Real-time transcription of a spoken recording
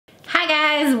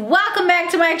guys, welcome back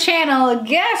to my channel.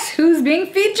 Guess who's being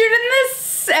featured in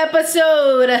this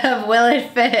episode of Will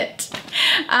It Fit?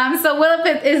 So Will It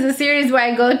Fit is a series where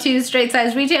I go to straight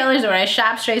size retailers, or I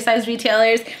shop straight size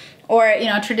retailers, or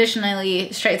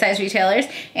traditionally straight size retailers,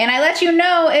 and I let you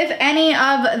know if any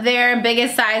of their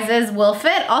biggest sizes will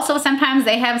fit. Also, sometimes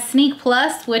they have Sneak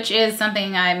Plus, which is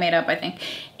something I made up, I think.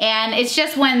 And it's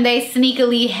just when they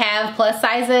sneakily have plus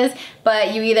sizes,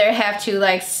 but you either have to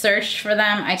like search for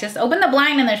them. I just opened the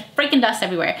blind and there's freaking dust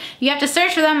everywhere. You have to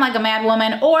search for them like a mad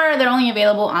woman, or they're only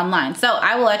available online. So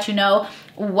I will let you know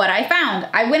what I found.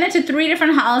 I went into 3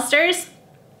 different Hollisters.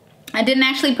 I didn't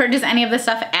actually purchase any of this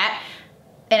stuff at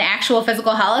an actual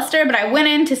physical Hollister, but I went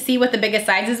in to see what the biggest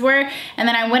sizes were, and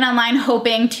then I went online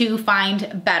hoping to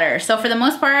find better. So for the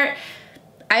most part,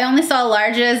 I only saw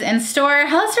larges in store.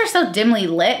 Hollister is so dimly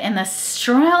lit, and the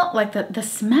smell, like the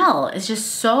smell is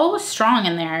just so strong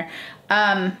in there.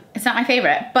 It's not my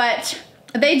favorite, but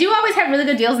they do always have really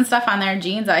good deals and stuff on their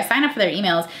jeans. I sign up for their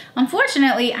emails.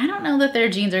 Unfortunately, I don't know that their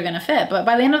jeans are gonna fit, but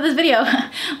by the end of this video,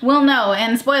 we'll know.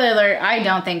 And spoiler alert, I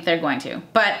don't think they're going to.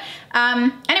 But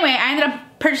anyway, I ended up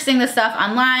purchasing this stuff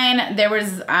online. There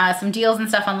was some deals and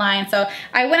stuff online. So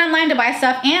I went online to buy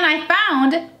stuff, and I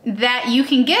found that you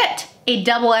can get a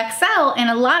XXL and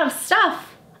a lot of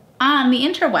stuff on the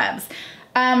interwebs.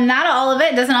 Not all of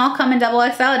it doesn't all come in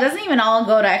XXL. It doesn't even all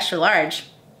go to extra large,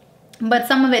 but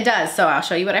some of it does. So I'll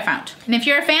show you what I found. And if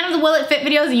you're a fan of the Will It Fit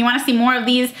videos and you want to see more of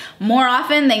these more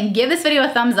often, then give this video a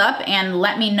thumbs up and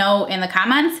let me know in the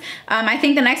comments. I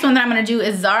think the next one that I'm going to do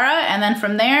is Zara, and then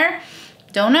from there,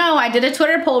 don't know. I did a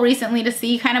Twitter poll recently to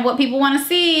see kind of what people want to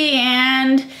see,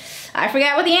 and I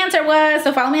forgot what the answer was,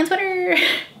 so follow me on Twitter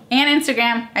and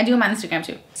Instagram. I do them on Instagram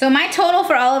too. So my total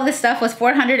for all of this stuff was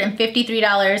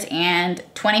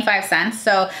 $453.25.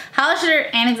 So Hollister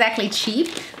ain't exactly cheap,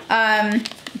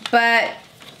 but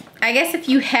I guess if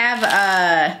you have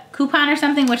a coupon or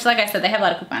something, which like I said, they have a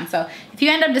lot of coupons. So if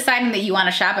you end up deciding that you want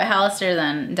to shop at Hollister,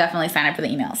 then definitely sign up for the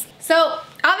emails. So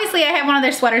obviously I have one of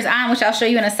their sweaters on, which I'll show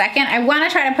you in a second. I want to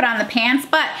try to put on the pants,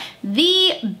 but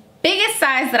the biggest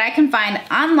size that I can find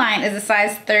online is a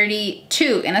size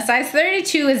 32. And a size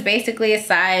 32 is basically a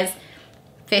size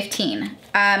 15.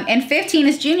 And 15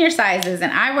 is junior sizes,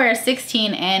 and I wear a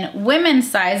 16 in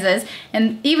women's sizes.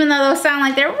 And even though those sound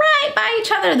like they're right by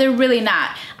each other, they're really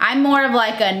not. I'm more of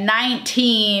like a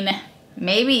 19,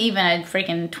 maybe even a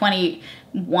freaking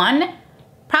 21,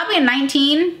 probably a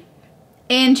 19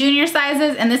 in junior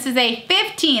sizes, and this is a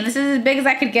 15. This is as big as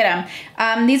I could get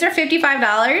them. These are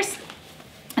 $55,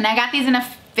 and I got these in a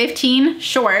 15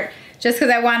 short, just because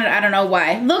I wanted, I don't know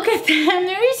why. Look at them,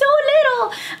 they're so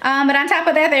little. But on top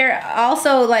of that, they're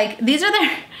also like, these are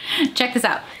their, check this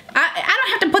out. I don't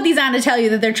have to put these on to tell you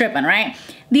that they're tripping, right?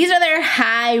 These are their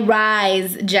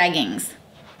high-rise jeggings.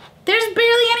 There's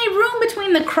barely any room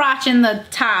between the crotch and the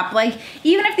top, like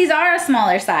even if these are a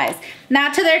smaller size. Now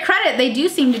to their credit, they do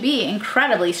seem to be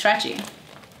incredibly stretchy.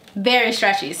 Very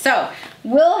stretchy. So,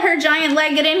 will her giant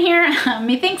leg get in here?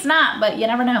 Methinks not, but you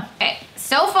never know. Okay,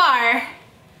 so far,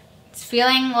 it's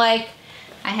feeling like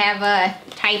I have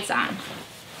tights on.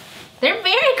 They're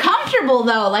very comfortable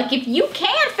though. Like if you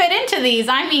can fit into these,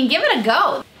 I mean, give it a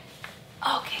go.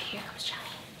 Okay, here comes Johnny.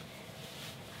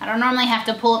 I don't normally have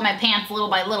to pull up my pants little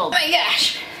by little. Oh my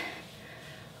gosh.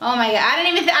 Oh my god,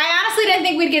 I honestly didn't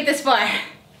think we'd get this far.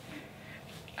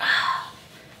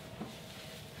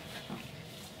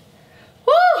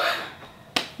 Woo!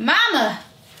 Mama,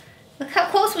 look how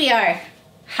close we are.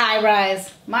 High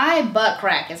rise. My butt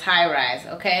crack is high rise,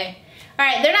 okay? All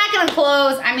right, they're not gonna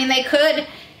close. I mean, they could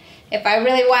if I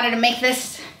really wanted to make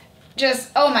this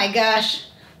just, oh my gosh.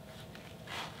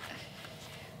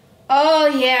 Oh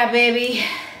yeah, baby.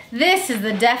 This is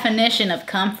the definition of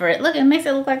comfort. Look, it makes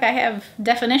it look like I have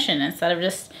definition instead of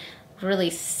just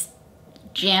really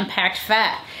jam-packed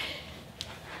fat.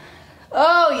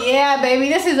 Oh yeah, baby.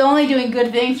 This is only doing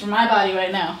good things for my body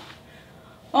right now.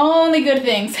 Only good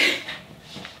things.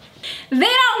 They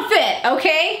don't fit,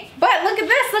 okay? But look at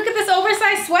this. Look at this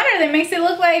oversized sweater that makes it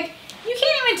look like you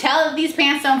can't even tell if these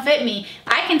pants don't fit me.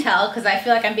 I can tell because I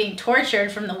feel like I'm being tortured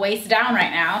from the waist down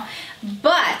right now.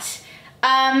 But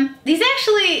these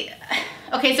actually,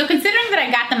 okay, so considering that I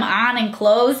got them on and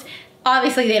closed,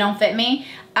 obviously they don't fit me.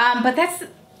 But that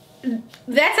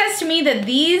says to me that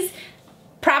these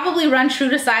probably run true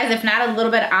to size, if not a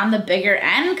little bit on the bigger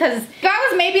end, because if I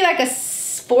was maybe like a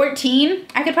 14,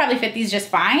 I could probably fit these just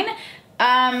fine.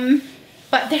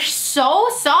 But they're so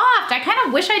soft. I kind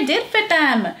of wish I did fit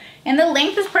them. And the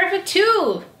length is perfect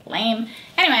too. Lame.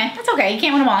 Anyway, that's okay. You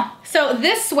can't win them all. So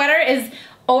this sweater is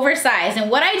oversized. And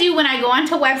what I do when I go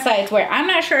onto websites where I'm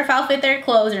not sure if I'll fit their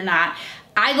clothes or not,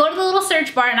 I go to the little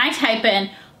search bar and I type in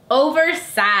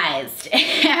oversized,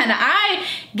 and I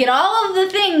get all of the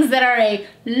things that are a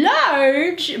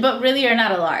large, but really are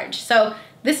not a large. So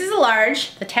this is a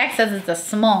large. The tag says it's a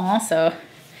small, so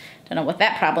don't know what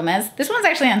that problem is. This one's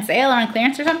actually on sale or on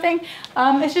clearance or something.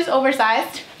 It's just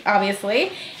oversized,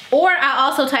 obviously. Or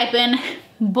I'll also type in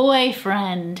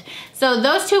boyfriend. So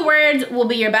those two words will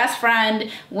be your best friend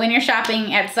when you're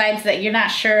shopping at sites that you're not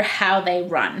sure how they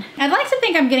run. I'd like to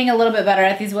think I'm getting a little bit better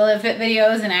at these Will It Fit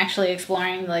videos and actually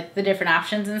exploring like the different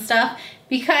options and stuff,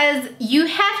 because you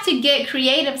have to get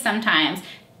creative sometimes.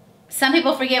 Some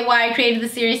people forget why I created the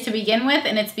series to begin with,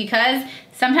 and it's because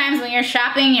sometimes when you're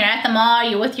shopping, you're at the mall,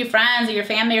 you're with your friends or your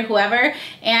family or whoever,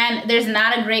 and there's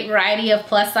not a great variety of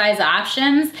plus size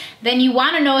options, then you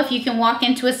want to know if you can walk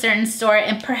into a certain store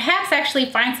and perhaps actually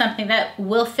find something that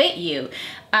will fit you.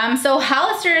 So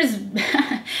Hollister is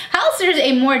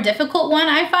a more difficult one,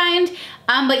 I find,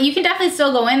 but you can definitely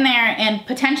still go in there and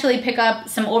potentially pick up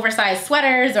some oversized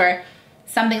sweaters or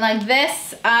something like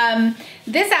this.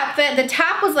 This outfit, the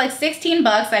top was like 16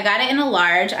 bucks. I got it in a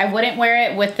large. I wouldn't wear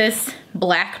it with this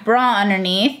black bra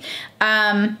underneath.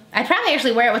 I'd probably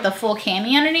actually wear it with a full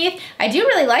cami underneath. I do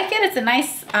really like it. It's a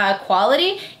nice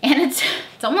quality, and it's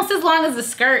almost as long as the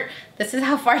skirt. This is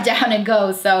how far down it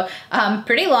goes, so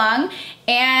pretty long.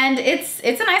 And it's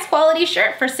a nice quality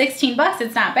shirt for 16 bucks.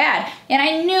 It's not bad. And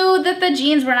I knew that the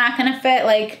jeans were not gonna fit.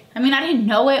 Like, I mean, I didn't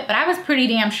know it, but I was pretty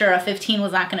damn sure a 15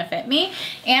 was not gonna fit me.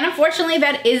 And unfortunately,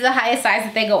 that is the highest size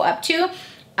that they go up to.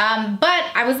 But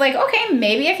I was like, okay,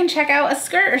 maybe I can check out a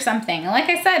skirt or something. And like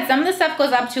I said, some of the stuff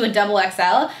goes up to a double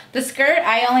XL. The skirt,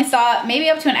 I only saw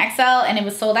maybe up to an XL and it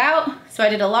was sold out. So I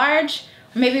did a large,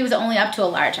 or maybe it was only up to a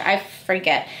large, I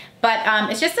forget. But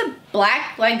it's just a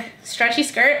black, like, stretchy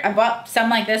skirt. I bought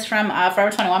some like this from Forever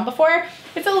 21 before.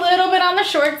 It's a little bit on the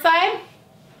short side,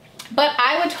 but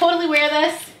I would totally wear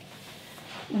this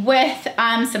with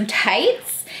some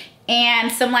tights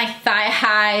and some like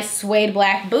thigh-high suede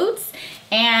black boots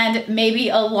and maybe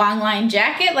a long line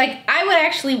jacket. Like, I would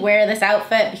actually wear this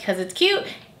outfit because it's cute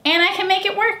and I can make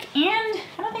it work, and I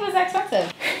don't think it was that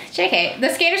expensive. JK, the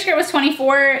skater skirt was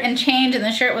 24 and change and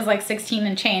the shirt was like 16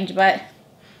 and change, but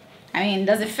I mean,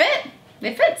 does it fit?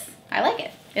 It fits. I like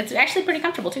it. It's actually pretty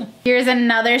comfortable too. Here's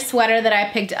another sweater that I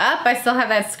picked up. I still have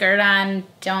that skirt on.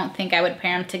 Don't think I would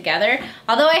pair them together.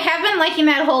 Although I have been liking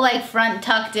that whole like front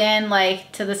tucked in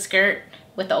like to the skirt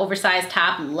with the oversized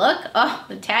top look. Oh,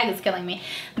 the tag is killing me.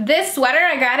 This sweater,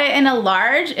 I got it in a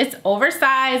large. It's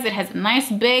oversized. It has a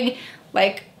nice big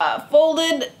like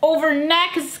folded over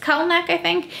neck. It's cowl neck, I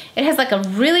think. It has like a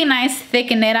really nice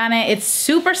thick knit on it. It's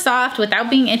super soft without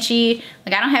being itchy.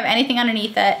 Like, I don't have anything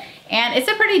underneath it. And it's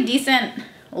a pretty decent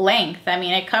length. I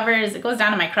mean, it goes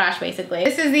down to my crotch basically.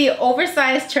 This is the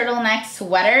oversized turtleneck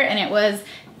sweater and it was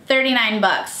 39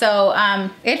 bucks. So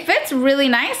it fits really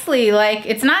nicely. Like,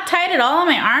 it's not tight at all on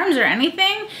my arms or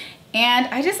anything. And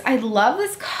I love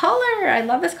this color. I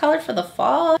love this color for the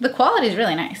fall. The quality is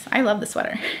really nice. I love the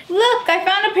sweater. Look, I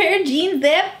found a pair of jeans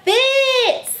that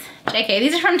fits. JK,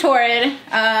 these are from Torrid.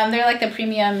 They're like the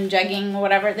premium jegging or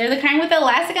whatever. They're the kind with the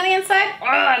elastic on the inside. Oh,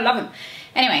 I love them.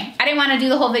 Anyway, I didn't want to do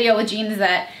the whole video with jeans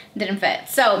that didn't fit.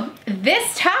 So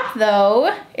this top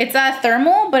though, it's a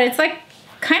thermal, but it's like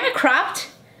kind of cropped.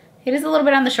 It is a little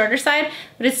bit on the shorter side,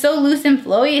 but it's so loose and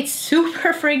flowy. It's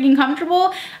super freaking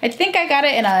comfortable. I think I got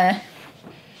it in a,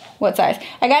 what size?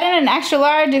 I got it in an extra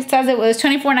large. It says it was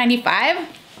 $24.95.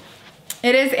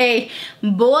 It is a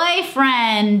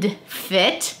boyfriend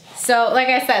fit. So like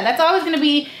I said, that's always gonna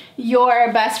be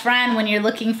your best friend when you're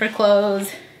looking for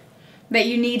clothes that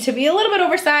you need to be a little bit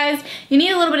oversized. You need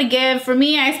a little bit of give. For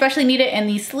me, I especially need it in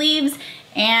these sleeves,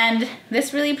 and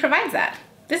this really provides that.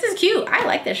 This is cute. I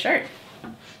like this shirt.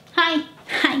 Hi,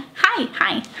 hi, hi,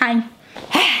 hi, hi.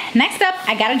 Next up,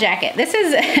 I got a jacket. This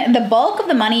is, the bulk of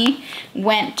the money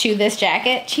went to this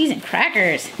jacket. Cheese and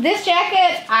crackers. This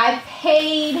jacket, I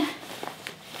paid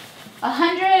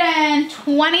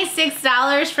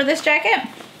 $126 for this jacket.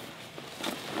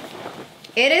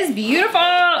 It is beautiful.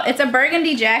 It's a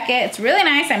burgundy jacket. It's really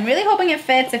nice. I'm really hoping it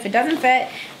fits. If it doesn't fit,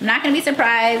 I'm not gonna be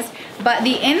surprised. But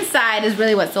the inside is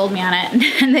really what sold me on it.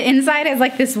 And the inside has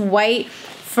like this white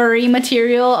furry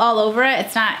material all over it.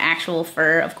 It's not actual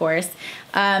fur, of course.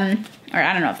 Or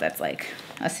I don't know if that's like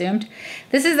assumed.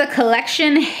 This is a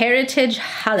collection heritage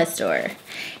Hollister.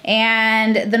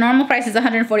 And the normal price is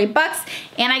 140 bucks.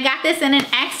 And I got this in an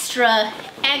extra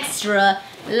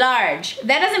large.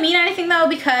 That doesn't mean anything though,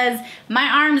 because my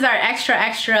arms are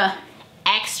extra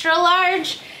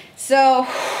large. So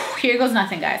here goes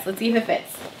nothing, guys. Let's see if it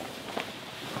fits.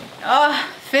 Oh,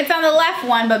 fits on the left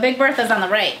one, but Big Bertha's on the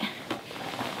right.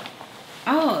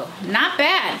 Oh, not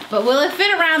bad. But will it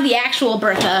fit around the actual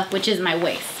Bertha, which is my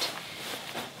waist?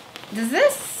 Does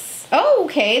this? Oh,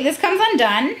 okay. This comes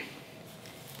undone.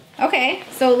 Okay,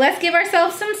 so let's give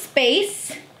ourselves some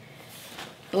space.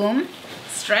 Boom.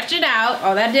 Stretch it out.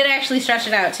 Oh, that did actually stretch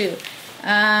it out too.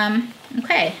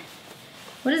 Okay.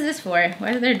 What is this for?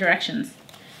 What are their directions?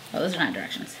 Oh, those are not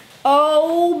directions.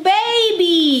 Oh,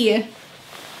 baby!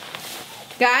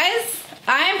 Guys,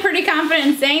 I am pretty confident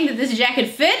in saying that this jacket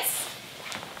fits,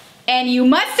 and you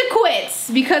must acquit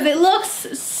because it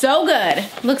looks so good.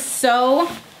 It looks so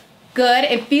good.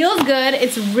 It feels good.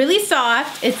 It's really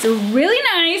soft. It's really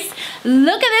nice.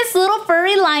 Look at this little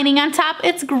furry lining on top.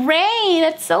 It's gray.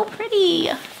 That's so pretty.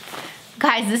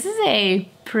 Guys, this is a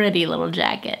pretty little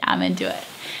jacket. I'm into it.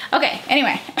 Okay,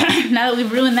 anyway, now that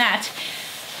we've ruined that.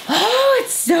 Oh,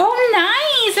 it's so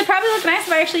nice. It probably looks nice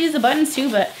if I actually use the buttons too,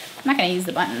 but I'm not gonna use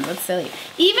the buttons. That's silly.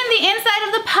 Even the inside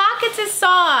of the pockets is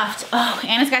soft. Oh,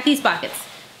 and it's got these pockets,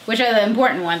 which are the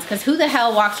important ones, because who the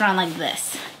hell walks around like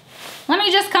this? Let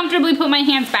me just comfortably put my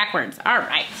hands backwards. All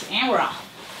right, and we're off.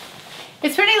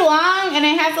 It's pretty long, and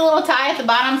it has a little tie at the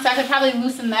bottom, so I could probably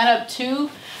loosen that up too.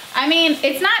 I mean,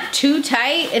 it's not too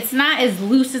tight. It's not as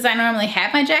loose as I normally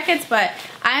have my jackets, but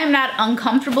I am not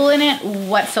uncomfortable in it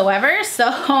whatsoever.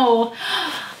 So,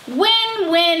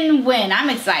 win, win, win. I'm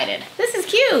excited. This is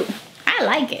cute. I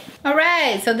like it. All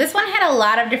right, so this one had a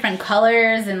lot of different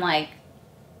colors and like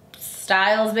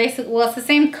styles, basically. Well, it's the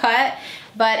same cut,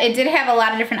 but it did have a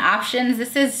lot of different options.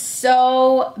 This is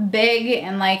so big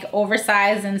and like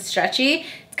oversized and stretchy.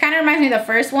 It kind of reminds me of the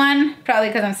first one, probably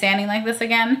because I'm standing like this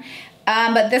again.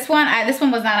 But this one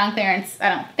was not on clearance, I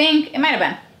don't think. It might have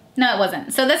been. No, it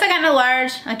wasn't. So this I got in a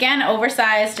large, again,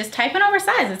 oversized. Just type in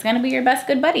oversized. It's gonna be your best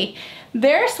good buddy.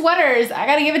 Their sweaters, I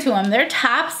gotta give it to them. Their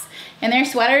tops and their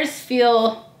sweaters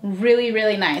feel really,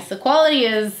 really nice. The quality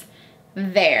is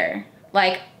there.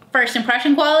 Like, first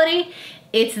impression quality,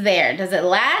 it's there. Does it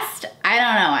last? I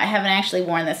don't know. I haven't actually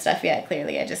worn this stuff yet,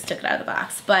 clearly. I just took it out of the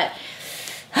box. But,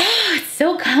 oh, it's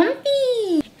so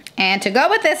comfy. And to go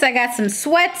with this, I got some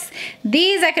sweats.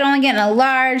 These I could only get in a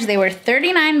large. They were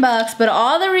 39 bucks, but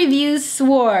all the reviews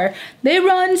swore they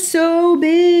run so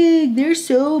big. They're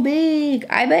so big.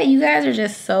 I bet you guys are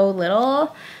just so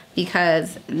little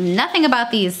because nothing about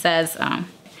these says,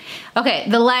 okay,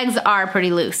 the legs are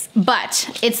pretty loose,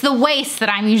 but it's the waist that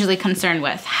I'm usually concerned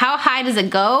with. How high does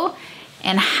it go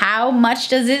and how much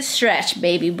does it stretch,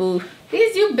 baby boo?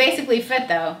 These do basically fit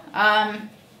though.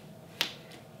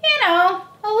 You know,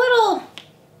 a little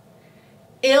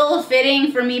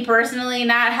ill-fitting for me personally,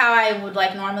 not how I would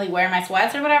like normally wear my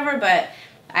sweats or whatever, but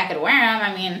I could wear them.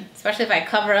 I mean, especially if I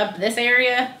cover up this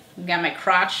area, got my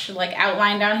crotch like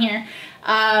outlined down here.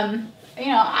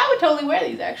 You know, I would totally wear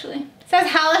these actually. It says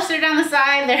Hollister down the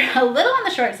side. They're a little on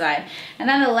the short side. And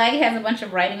then the leg has a bunch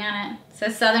of writing on it. It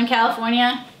says Southern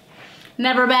California.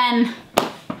 Never been.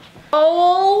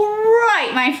 All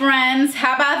right, my friends,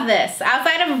 how about this?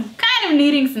 Outside of kind of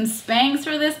needing some Spanx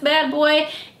for this bad boy,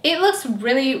 it looks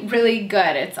really, really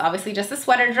good. It's obviously just a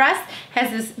sweater dress.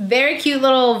 Has this very cute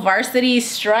little varsity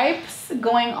stripes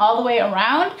going all the way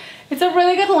around. It's a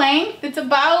really good length. It's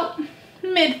about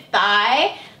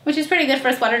mid-thigh, which is pretty good for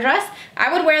a sweater dress.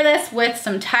 I would wear this with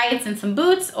some tights and some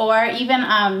boots, or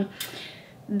even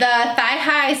the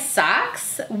thigh-high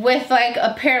socks with like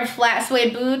a pair of flat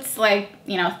suede boots, like,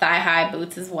 you know, thigh-high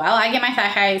boots as well. I get my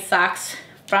thigh-high socks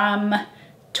from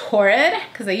Torrid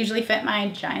because they usually fit my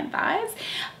giant thighs.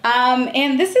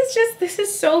 And this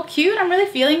is so cute. I'm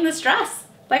really feeling this dress.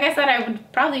 Like I said, I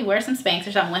would probably wear some Spanx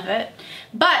or something with it.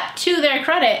 But to their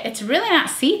credit, it's really not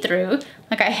see-through.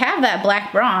 Like, I have that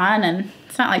black bra on and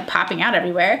it's not like popping out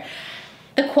everywhere.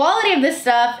 The quality of this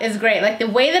stuff is great. Like, the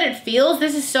way that it feels,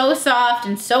 this is so soft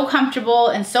and so comfortable,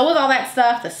 and so with all that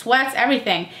stuff, the sweats,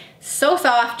 everything. So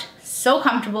soft, so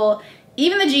comfortable.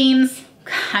 Even the jeans,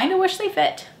 kind of wish they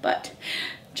fit, but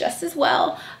just as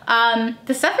well.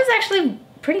 The stuff is actually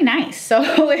pretty nice.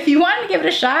 So if you wanted to give it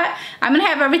a shot, I'm gonna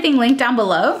have everything linked down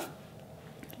below.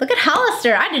 Look at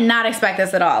Hollister. I did not expect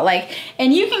this at all. Like,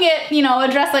 and you can get, you know, a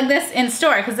dress like this in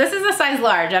store, because this is a size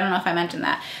large. I don't know if I mentioned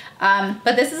that.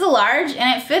 But this is a large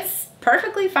and it fits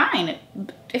perfectly fine.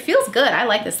 It feels good. I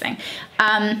like this thing.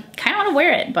 Kind of want to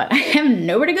wear it, but I have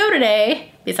nowhere to go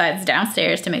today besides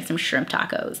downstairs to make some shrimp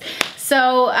tacos.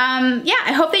 So yeah,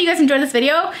 I hope that you guys enjoyed this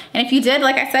video. And if you did,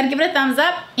 like I said, give it a thumbs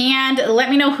up and let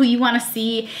me know who you want to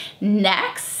see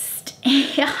next.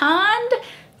 And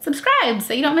subscribe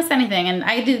so you don't miss anything. And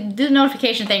I do the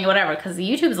notification thing or whatever, because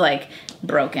YouTube's like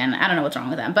broken. I don't know what's wrong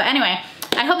with them. But anyway,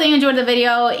 I hope that you enjoyed the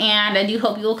video, and I do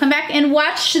hope you will come back and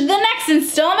watch the next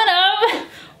installment of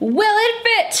Will It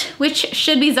Fit, which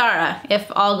should be Zara if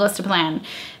all goes to plan,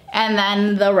 and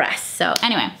then the rest. So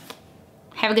anyway,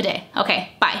 have a good day.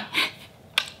 Okay, bye.